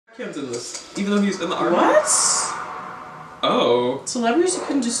Kim's in this, even though he's in the army. What? Oh. Celebrities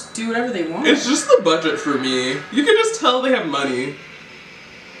can just do whatever they want. It's just the budget for me. You can just tell they have money.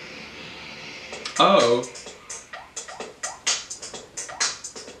 Oh.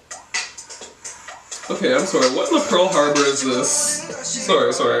 Okay, I'm sorry. What in the Pearl Harbor is this?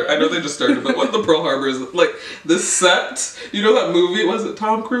 Sorry. I know they just started, but what in the Pearl Harbor is it? Like, this set? You know that movie? Was it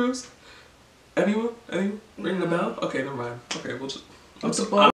Tom Cruise? Anyone? Ring the bell? Okay, never mind. Okay, we'll just...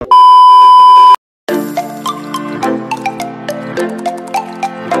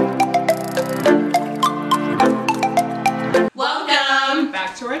 Welcome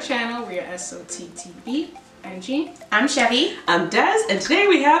back to our channel. We are SOTTB. I'm Chevy. I'm Des, and today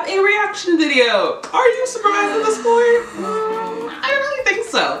we have a reaction video. Are you surprised at this point? I don't really think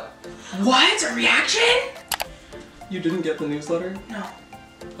so. What? A reaction? You didn't get the newsletter? No.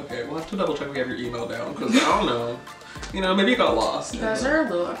 Okay, we'll have to double check we have your email down, because I don't know. You know, maybe you got lost. You guys are a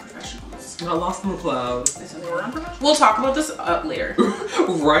little unprofessional. Got lost in the cloud. We'll talk about this later.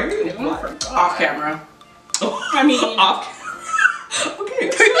 Right? Off camera. Oh, I mean, off. Okay,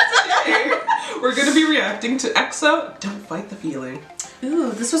 so today we're gonna be reacting to EXO. Don't fight the feeling.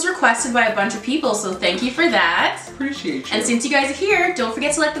 Ooh, this was requested by a bunch of people, so thank you for that. Appreciate you. And since you guys are here, don't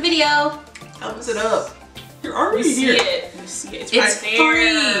forget to like the video. Thumbs it up. You're already here. You see it. It's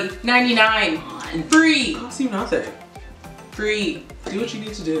free. $99. Free. Costs you nothing. Free. Do what you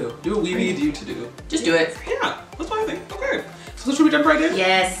need to do. Do what we need you to do. Just do it. Yeah, that's what I think. Okay. So should we jump right in?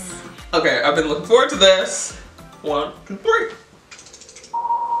 Yes. Okay, I've been looking forward to this. 1, 2, 3.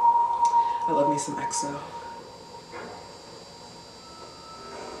 I love me some EXO.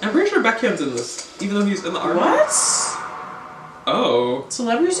 I'm pretty sure Beckham's in this, even though he's in the army. What? Oh.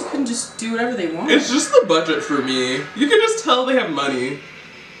 Celebrities can just do whatever they want. It's just the budget for me. You can just tell they have money.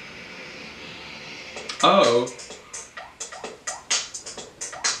 Oh.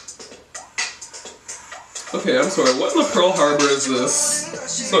 Okay, I'm sorry. What in the Pearl Harbor is this?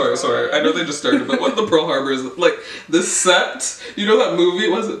 Sorry. I know they just started, but what in the Pearl Harbor is it? Like, this set? You know that movie?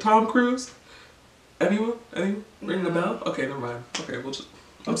 Was it Tom Cruise? Anyone? Ring the bell? Okay, never mind. Okay, we'll just...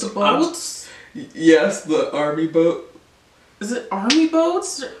 The boats? Yes, the army boat. Is it army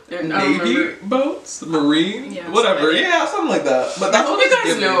boats? Navy boats? Marine? Yeah, whatever. Yeah, something like that. But that's I hope what you it's guys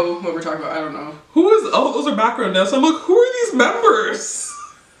giving. know what we're talking about. I don't know. Who is... Oh, those are background dancers. I'm like, who are these members?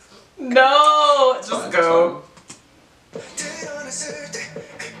 No! Just go. Look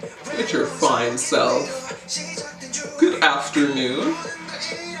at your fine self. Good afternoon.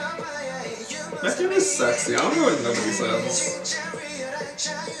 That kid is sexy. I don't know what nobody says.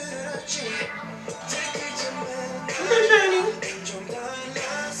 Okay, Jenny.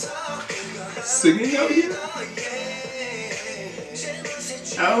 Singing out here?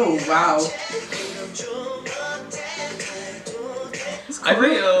 Oh, wow.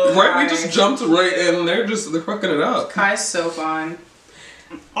 Right, we just jumped right in. They're fucking it up. Kai's so fun.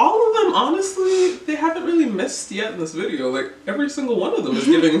 All of them, honestly, they haven't really missed yet in this video. Like, every single one of them is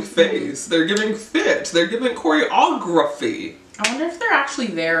giving face. They're giving fit. They're giving choreography. I wonder if they're actually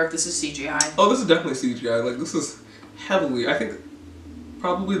there, if this is CGI. Oh, this is definitely CGI. Like, this is heavily, I think,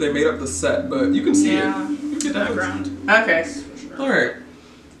 probably they made up the set, but you can see it. You can Background. Okay. Alright.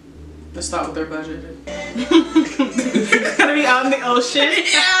 Let's start with their budget. It's gonna be out in the ocean.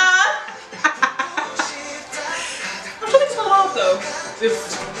 Yeah! I'm trying to pull it off though. I'm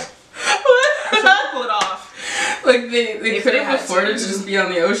trying to pull it off. Like they could have afforded to just be on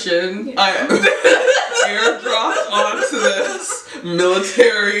the ocean. I airdropped onto this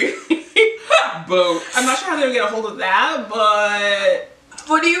military boat. I'm not sure how they would get a hold of that, but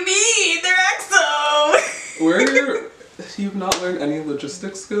what do you mean? They're EXO. You've not learned any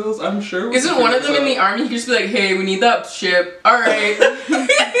logistics skills? I'm sure. Isn't one of them in the army? You just be like, hey, we need that ship. All right.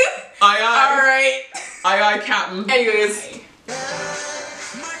 Aye, aye. All right. Aye, aye, Captain. Anyways.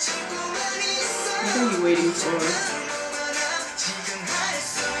 What are you waiting for?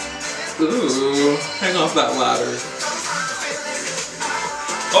 Ooh, hang off that ladder.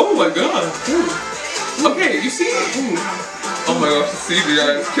 Oh my god. Ooh. Okay, you see? Ooh. Oh my gosh, the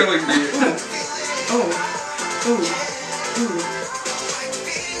CGI is killing me. Oh. Ooh.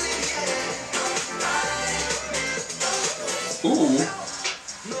 Ooh.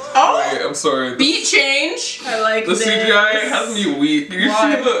 Oh! Wait, I'm sorry. Beat change. I like the this. CGI has me weak. Do you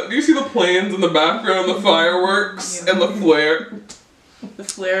see the planes in the background, the fireworks, and the flare? The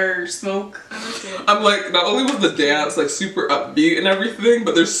flare smoke. I'm like, not only was the dance like super upbeat and everything,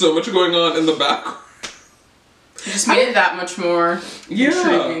 but there's so much going on in the background. It just made it that much more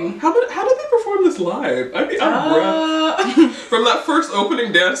intriguing. How did they perform this live? I'd be out of breath. From that first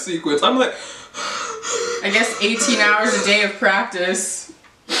opening dance sequence, I'm like... I guess 18 hours a day of practice.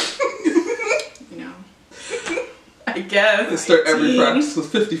 I guess. They start every practice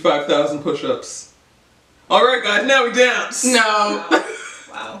with 55,000 push-ups. All right, guys, now we dance. No.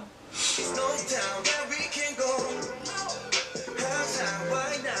 Wow.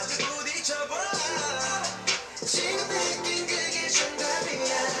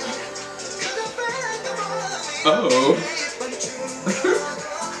 Oh.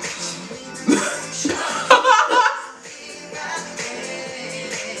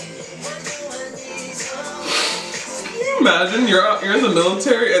 Can you imagine you're in the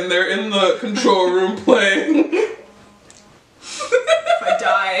military and they're in the control room playing? If I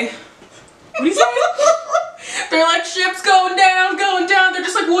die. What are you saying? They're like, ship's going down, going down. They're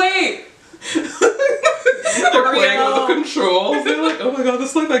just like, wait. They're playing with the controls. They're like, oh my god, this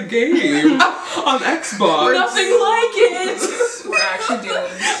is like that game on Xbox. Nothing like it. We're actually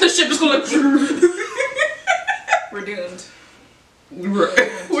doomed. The ship is going like. We're doomed.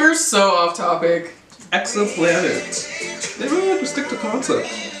 We're so off topic. Exoplanet. They really have to stick to concept.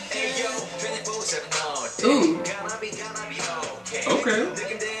 Ooh. Okay.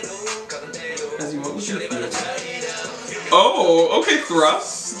 As you want with your feet. Oh, okay,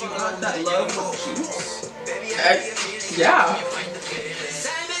 thrust. You got that love with juice? Yeah.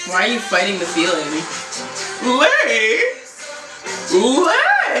 Why are you fighting the feeling? Lay!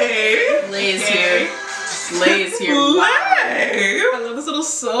 Lay's here. Lay's here. Wow. Lay! I love this little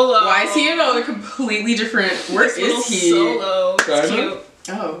solo. Why is he in a completely different? Where This little is he? Solo. It's China? cute.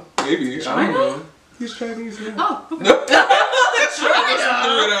 Oh. Maybe. I China? don't know. He's Chinese, yeah. Oh, okay. Nope. Threw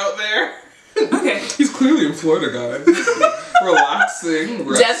China. it out there. Okay. He's clearly a Florida guy. Relaxing.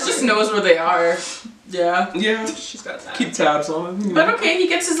 Des just knows where they are. Yeah. Yeah. She's got that. Keep tabs on him. You know. But okay, he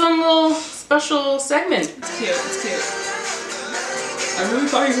gets his own little special segment. It's cute. It's cute. I really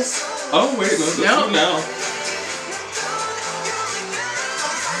thought he was. Oh wait, no, that's No. him now.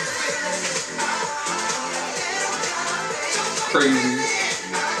 Crazy.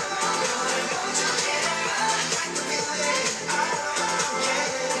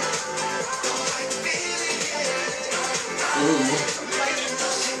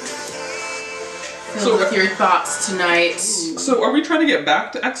 Filled with your thoughts tonight. So are we trying to get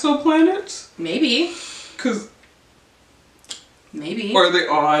back to exoplanet? Maybe. Cause Maybe. or are they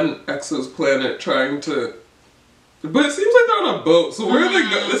on Exo's planet trying to? But it seems like they're on a boat. So where are they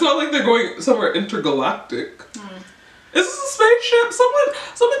going? It's not like they're going somewhere intergalactic. Is this a spaceship?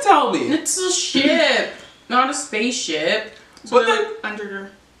 Someone tell me. It's a ship, not a spaceship. So But they're then- like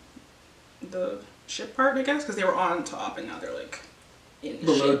under the ship part, I guess, because they were on top and now they're like in the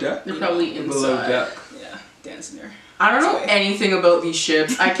Below ship. deck. They're probably inside. Below deck. Yeah, dancing there. I don't know anything about these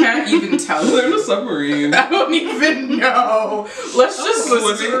ships. I can't even tell They're in a you. submarine. I don't even know. Let's just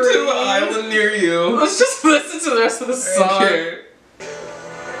listen Swimming to an island near you. Let's just listen to the rest of the song. Okay.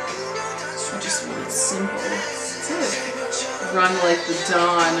 I just want it simple. Run like the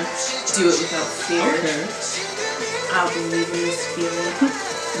dawn. Do it without fear. Okay. I'll believe in this feeling.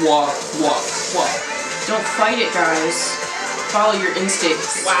 Walk, walk, walk. Don't fight it, guys. Follow your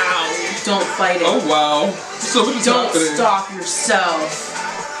instincts. Wow. Don't fight it. Oh wow. So much is Don't happening. stop yourself.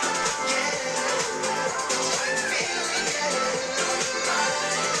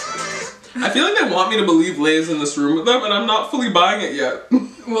 I feel like they want me to believe Lay's in this room with them, and I'm not fully buying it yet.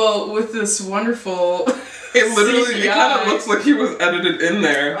 Well, with this wonderful It literally, it kind CGI. of looks like he was edited in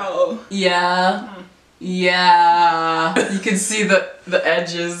there. Oh. Yeah. Yeah. You can see the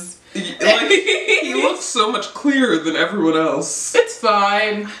edges. Like, he looks so much clearer than everyone else. It's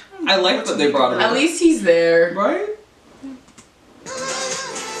fine. I like that they brought him At in. least he's there. Right?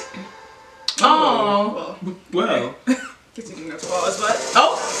 Oh. Well. Guess you think that's pause, but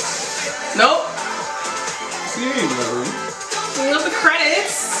Oh. Nope. See, you ain't in that room. we love the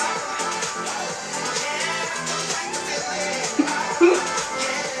credits.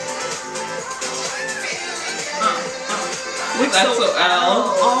 With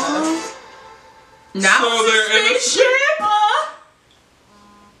EXO-L. Now So it's they're in a a spaceship.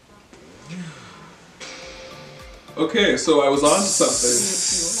 Okay, so I was on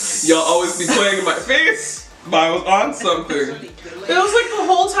something. Y'all always be playing in my face, but I was on something. It was like the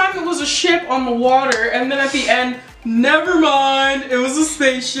whole time it was a ship on the water, and then at the end, never mind, it was a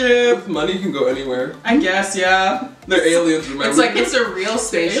spaceship. With money, you can go anywhere. I guess, yeah. They're aliens, remember? It's like it's a real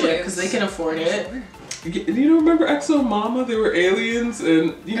spaceship because they can afford it. Do you remember EXO Mama? They were aliens,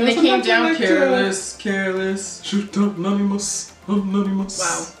 and you know And they came sometimes down like to- careless. Shoot anonymous, anonymous.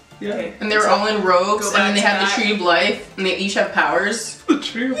 Wow. Yeah. Okay. And they were all in robes, Go and then back they to have the that. tree of life, and they each have powers. The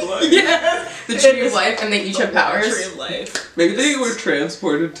tree of life. Yeah, the tree of life, and they each have Tree powers. of life. Maybe they were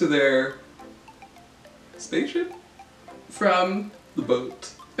transported to their spaceship, From the boat.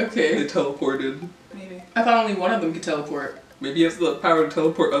 Okay. They teleported. Maybe. I thought only one of them could teleport. Maybe he has the power to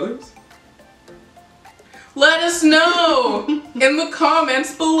teleport others? Let us know in the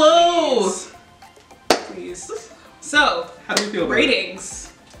comments below. Please. So, How do you feel about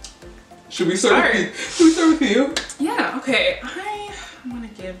ratings. Should we start with you? Yeah, okay. I'm gonna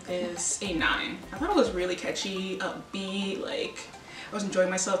give this a 9. I thought it was really catchy, upbeat, like I was enjoying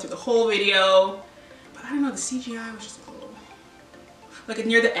myself through the whole video. But I don't know, the CGI was just a little... Like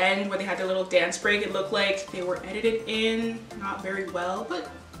near the end where they had their little dance break, it looked like they were edited in not very well, but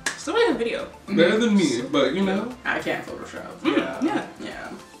still really good video. Better than me, but you know. I can't Photoshop. Yeah.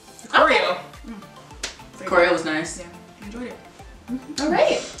 Yeah. The choreo. Choreo was nice. Yeah, I enjoyed it. All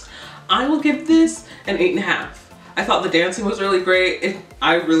right. I will give this an 8.5. I thought the dancing was really great.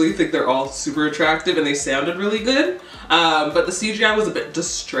 I really think they're all super attractive and they sounded really good. But the CGI was a bit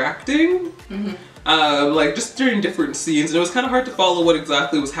distracting. Like just during different scenes, and it was kind of hard to follow what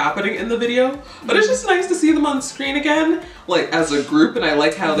exactly was happening in the video. But it's just nice to see them on screen again, like as a group. And I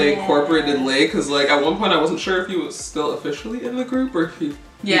like how they incorporated Lay, because like at one point I wasn't sure if he was still officially in the group or if he was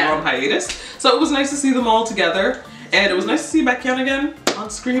on hiatus. So it was nice to see them all together. And it was nice to see Baekhyun again on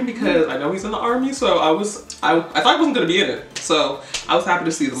screen because I know he's in the army, so I thought he wasn't gonna be in it. So I was happy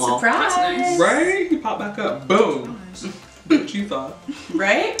to see them all. Surprise! Nice. Right? He popped back up. Boom. What you thought?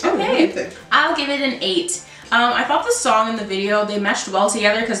 Right? What do you Okay. think? I'll give it an 8. I thought the song and the video, they meshed well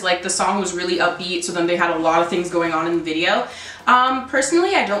together because like the song was really upbeat, so then they had a lot of things going on in the video.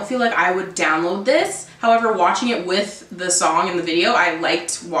 Personally, I don't feel like I would download this. However, watching it with the song and the video, I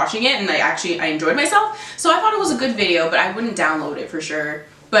liked watching it and I enjoyed myself. So I thought it was a good video, but I wouldn't download it for sure.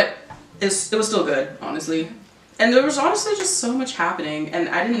 But it was still good, honestly. And there was honestly just so much happening, and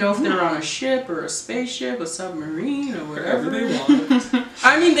I didn't know if they were on a ship or a spaceship, a submarine, or wherever they wanted.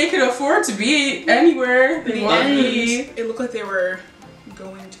 I mean, they could afford to be anywhere they want to be. It looked like they were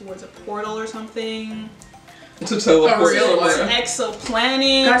going towards a portal or something. To teleport real It was somewhere.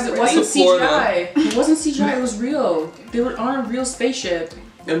 exoplaning. Guys, it wasn't Florida. CGI. It wasn't CGI, it was real. They were on a real spaceship.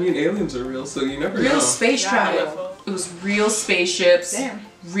 I mean, aliens are real, so you never Real know. space Yeah, travel. It was real spaceships. Damn.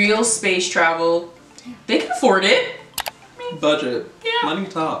 Real space travel. They can afford it. Budget. Yeah. Money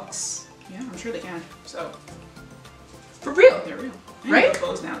talks. Yeah, I'm sure they can. So, For real. they're real. And Right?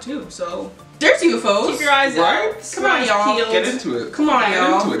 UFOs now too, so There's UFOs. keep your eyes Right? out. Come on, y'all. Peeled. Get into it. Come on, Get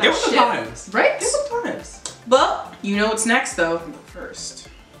y'all. into it. Get with the Shit. times. Right? Get with the times. Well, you know what's next though. But first,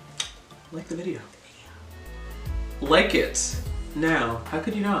 Like the video. Like it. Now. How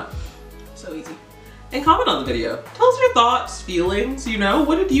could you not? so easy. And comment on the video. Tell us your thoughts, feelings, you know,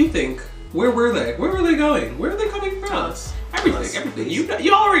 what did you think? Where were they? Where were they going? Where are they coming from? Tell us. Everything, everything.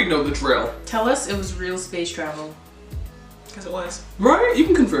 You already know the drill. Tell us it was real space travel. Because it was. Right? You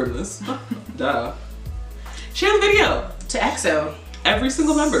can confirm this. Duh. Share the video. To EXO. Every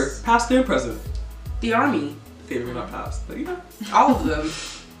single member, past and present. The army. Maybe not past, but you know. All of them.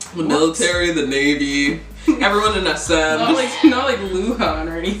 The military, the Navy, everyone in SM. not like Luhan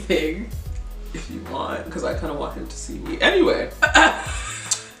or anything. If you want, because I kind of want him to see me. Anyway.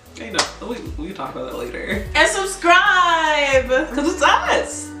 Okay, no, we can talk about that later. And subscribe! Because it's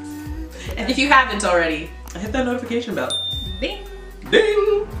us. And if you haven't already. I hit that notification bell. Bing.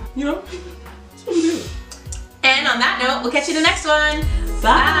 Ding! You know, that's what we do. And on that note, we'll catch you in the next one.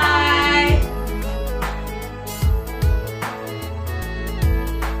 Bye.